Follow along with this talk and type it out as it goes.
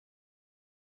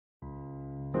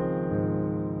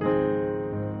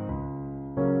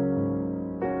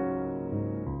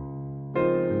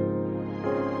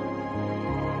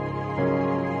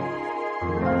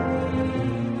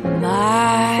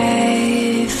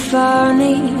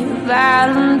funny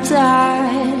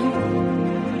Valentine,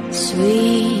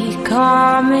 sweet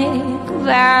comic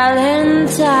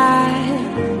Valentine.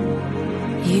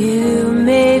 You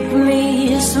make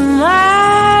me smile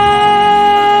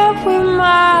with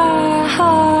my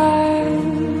heart.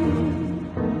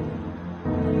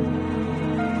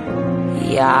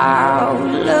 You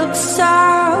look so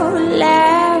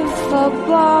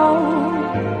laughable,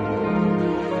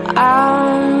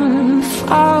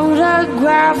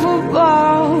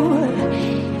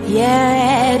 unphotographable,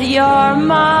 yet you're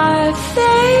my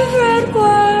favorite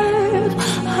work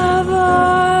of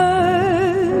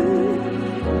art.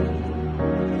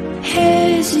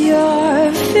 Is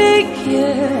your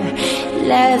figure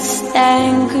less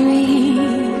than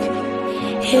Greek?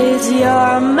 Is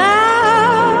your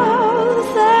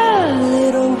mouth a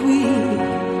little weak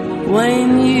when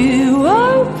you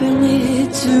open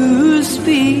it to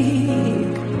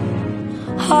speak?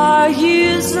 Are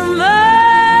you smart?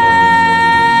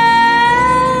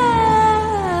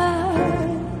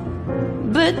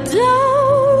 But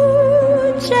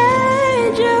don't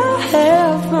change your hair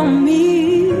for me.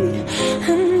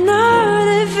 And not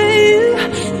if you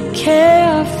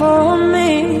care for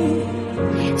me.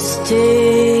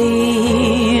 Stay,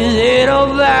 little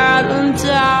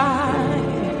Valentine,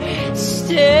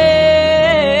 stay.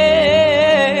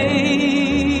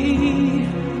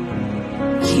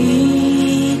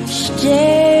 Each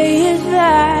day is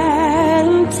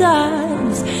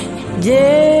Valentine's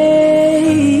Day.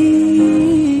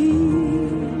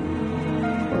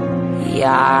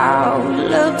 You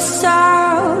look so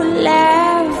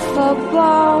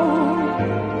laughable,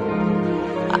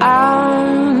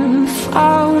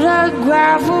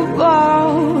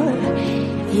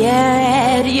 unphotographable,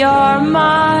 yet you're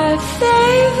my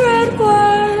favorite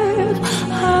work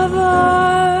of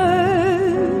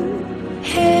art.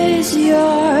 Is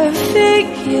your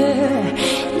figure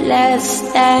less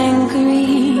than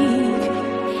Greek?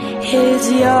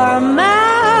 Is your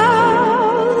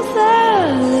mouth a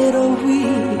little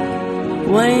weak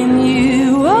when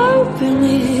you open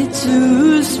it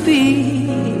to speak?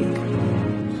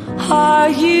 Are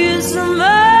you smart?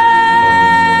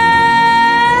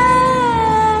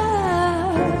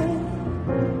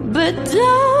 But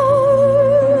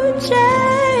don't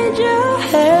change your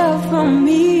hair for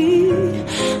me.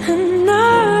 And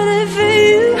not if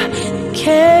you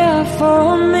care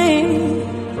for me.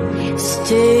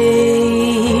 Stay,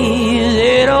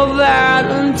 little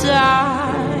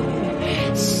Valentine,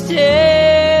 stay.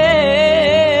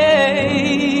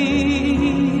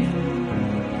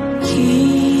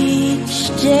 Each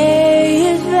day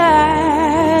is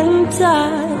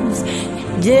Valentine's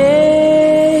Day.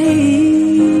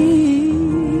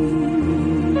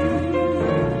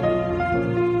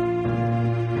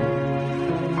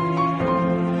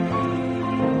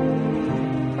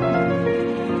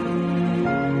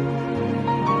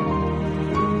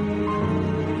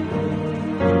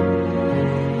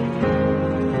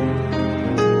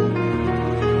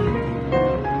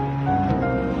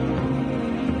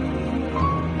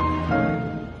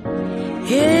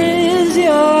 Is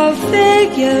your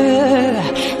figure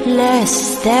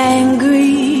less than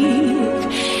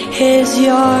Greek? Is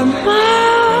your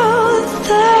mouth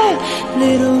a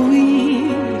little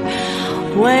weak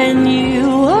when you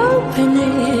open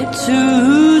it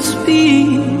to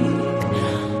speak?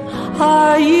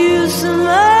 Are you smart?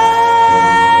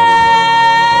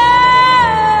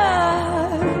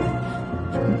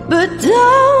 But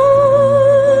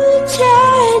don't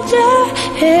change your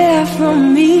hair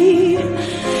from me.